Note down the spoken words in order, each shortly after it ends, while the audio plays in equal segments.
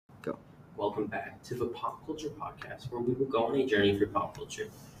Welcome back to the Pop Culture Podcast, where we will go on a journey through pop culture.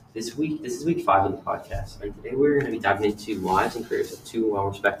 This is week 5 of the podcast, and today we're going to be diving into lives and careers of two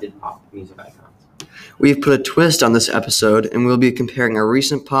well-respected pop music icons. We've put a twist on this episode, and we'll be comparing a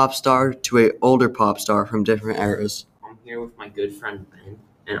recent pop star to an older pop star from different eras. I'm here with my good friend Ben,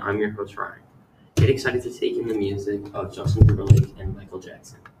 and I'm your host Ryan. Get excited to take in the music of Justin Timberlake and Michael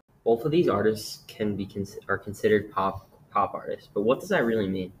Jackson. Both of these artists are considered pop artists, but what does that really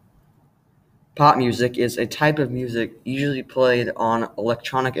mean? Pop music is a type of music usually played on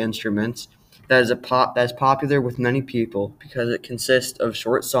electronic instruments that is popular with many people because it consists of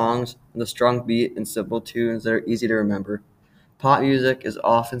short songs with a strong beat and simple tunes that are easy to remember. Pop music is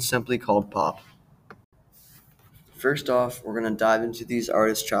often simply called pop. First off, we're going to dive into these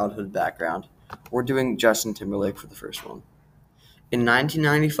artists' childhood background. We're doing Justin Timberlake for the first one. In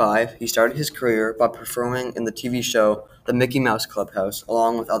 1995, he started his career by performing in the TV show The Mickey Mouse Clubhouse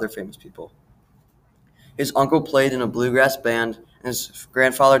along with other famous people. His uncle played in a bluegrass band, and his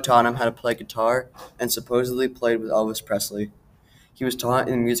grandfather taught him how to play guitar and supposedly played with Elvis Presley. He was taught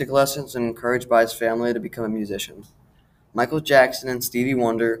in music lessons and encouraged by his family to become a musician. Michael Jackson and Stevie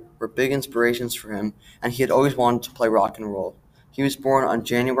Wonder were big inspirations for him, and he had always wanted to play rock and roll. He was born on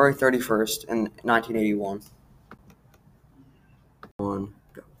January 31st in 1981. On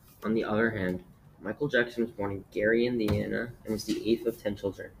the other hand, Michael Jackson was born in Gary, Indiana, and was the 8th of 10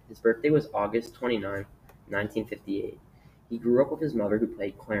 children. His birthday was August 29, 1958. He grew up with his mother, who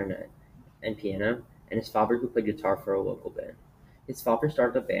played clarinet and piano, and his father, who played guitar for a local band. His father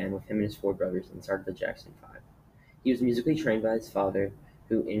started a band with him and his 4 brothers and started the Jackson 5. He was musically trained by his father,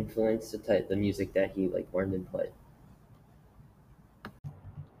 who influenced the music that he learned and played.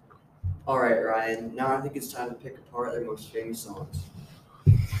 Alright, Ryan, now I think it's time to pick apart their most famous songs.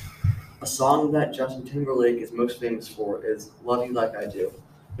 A song that Justin Timberlake is most famous for is Love You Like I Do.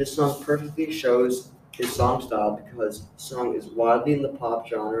 This song perfectly shows his song style because the song is widely in the pop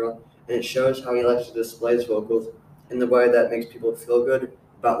genre and it shows how he likes to display his vocals in the way that makes people feel good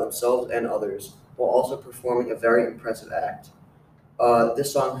about themselves and others, while also performing a very impressive act.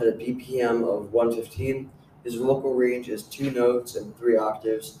 This song had a BPM of 115, his vocal range is 2 notes and 3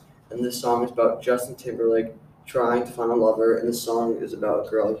 octaves, and this song is about Justin Timberlake trying to find a lover, and this song is about a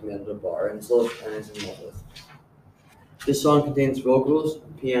girl he met at a bar and is in love with. This song contains vocals,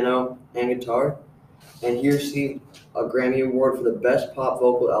 piano, and guitar, and he received a Grammy Award for the Best Pop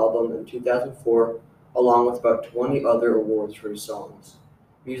Vocal Album in 2004, along with about 20 other awards for his songs,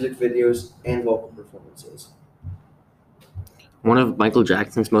 music videos, and vocal performances. One of Michael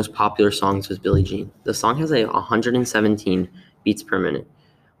Jackson's most popular songs was Billie Jean. The song has 117 beats per minute.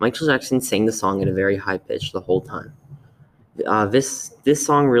 Michael Jackson sang the song at a very high pitch the whole time. This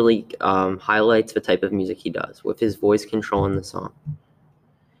song really highlights the type of music he does, with his voice control in the song.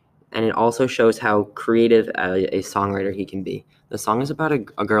 And it also shows how creative a songwriter he can be. The song is about a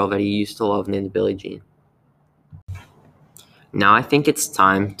girl that he used to love named Billie Jean. Now I think it's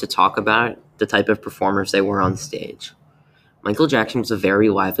time to talk about the type of performers they were on stage. Michael Jackson was a very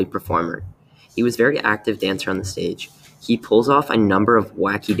lively performer. He was a very active dancer on the stage. He pulls off a number of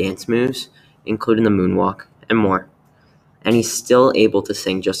wacky dance moves, including the moonwalk and more. And he's still able to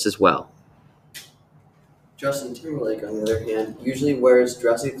sing just as well. Justin Timberlake, on the other hand, usually wears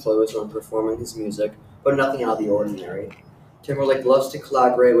dressy clothes when performing his music, but nothing out of the ordinary. Timberlake loves to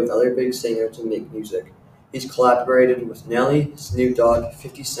collaborate with other big singers to make music. He's collaborated with Nelly, Snoop Dogg,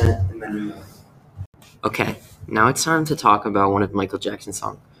 50 Cent, and many more. Okay, now it's time to talk about one of Michael Jackson's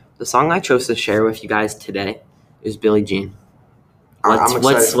songs. The song I chose to share with you guys today is Billie Jean.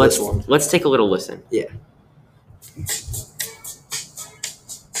 Let's take a little listen. Yeah.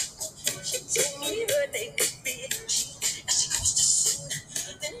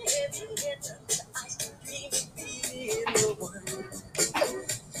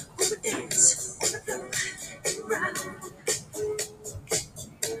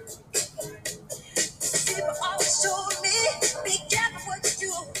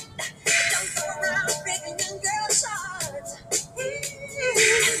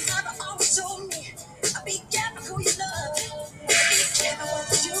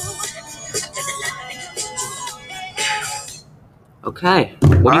 Okay.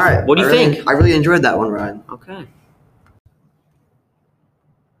 What do you think? I really enjoyed that one, Ryan. Okay.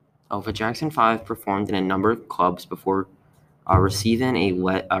 The Jackson 5 performed in a number of clubs before receiving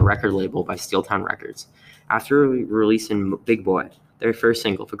a record label by Steeltown Records. After releasing Big Boy, their first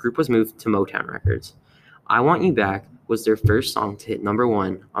single, the group was moved to Motown Records. I Want You Back was their first song to hit number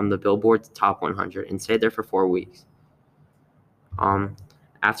 1 on the Billboard Top 100 and stayed there for 4 weeks.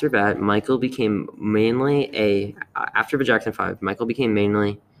 After that, Michael became mainly after the Jackson 5, Michael became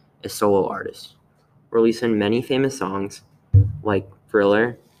mainly is solo artist, releasing many famous songs like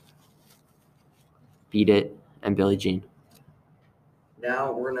Thriller, Beat It, and Billie Jean.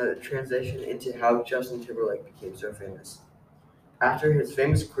 Now we're going to transition into how Justin Timberlake became so famous. After his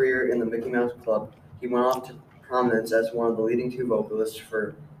famous career in the Mickey Mouse Club, he went off to prominence as one of the leading two vocalists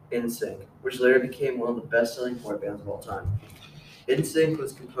for NSYNC, which later became one of the best-selling boy bands of all time. NSYNC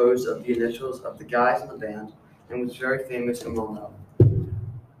was composed of the initials of the guys in the band and was very famous and well-known.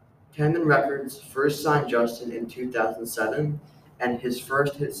 Camden Records first signed Justin in 2007, and his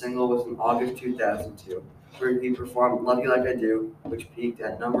first hit single was in August 2002, where he performed Love You Like I Do, which peaked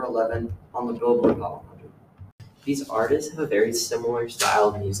at number 11 on the Billboard Hot 100. These artists have a very similar style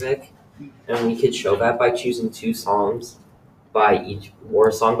of music, and we could show that by choosing two songs by each, or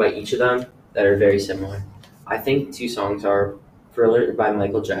a song by each of them that are very similar. I think two songs are Thriller by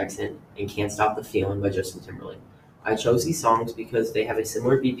Michael Jackson and Can't Stop the Feeling by Justin Timberlake. I chose these songs because they have a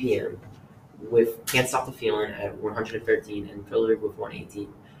similar BPM, with Can't Stop the Feeling at 113 and Thriller with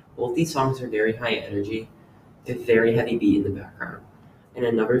 118. Both these songs are very high energy, with a very heavy beat in the background. And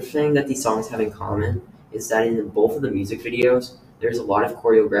another thing that these songs have in common is that in both of the music videos, there's a lot of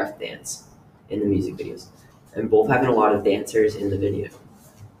choreographed dance in the music videos, and both having a lot of dancers in the video.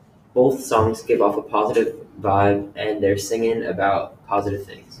 Both songs give off a positive vibe, and they're singing about positive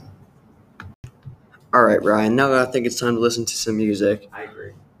things. All right, Ryan, now I think it's time to listen to some music. I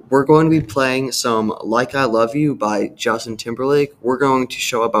agree. We're going to be playing some Like I Love You by Justin Timberlake. We're going to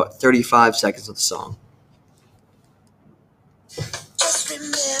show about 35 seconds of the song. Just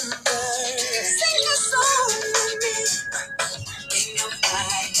remember, sing a song with me. Ain't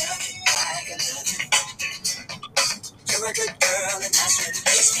nobody like I love you. You're a good girl, and that's what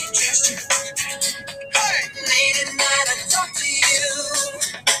makes me trust you. Hey! Late at night, I talk to you.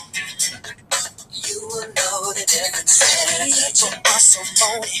 You will know the difference. People are so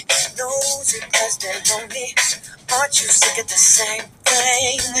phony, knows it 'cause they're lonely. Aren't you sick of the same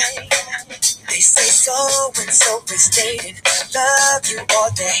thing? They say so and so is dating, love you or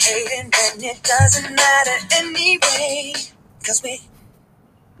they're hating, and it doesn't matter anyway. 'Cause we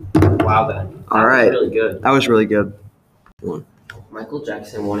Wow, Ben. All right. That was really good. That was really good. Michael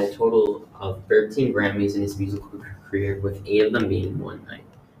Jackson won a total of 13 Grammys in his musical career, with 8 of them being in one night.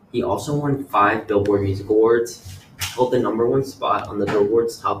 He also won 5 Billboard Music Awards, held the number 1 spot on the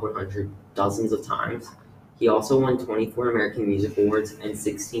Billboard's Top 100 dozens of times. He also won 24 American Music Awards and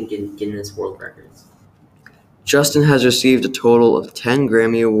 16 Guinness World Records. Justin has received a total of 10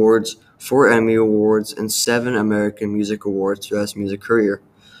 Grammy Awards, 4 Emmy Awards, and 7 American Music Awards throughout his music career.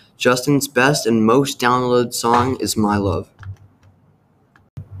 Justin's best and most downloaded song is My Love.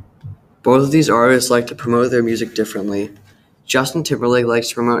 Both of these artists like to promote their music differently. Justin Timberlake likes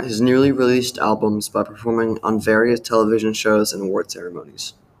to promote his newly released albums by performing on various television shows and award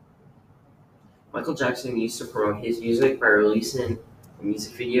ceremonies. Michael Jackson used to promote his music by releasing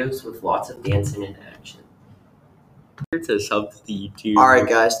music videos with lots of dancing and action. To sub to the YouTube. All right,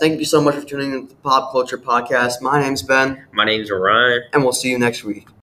 guys. Thank you so much for tuning in to the Pop Culture Podcast. My name's Ben, My name's Ryan. and we'll see you next week.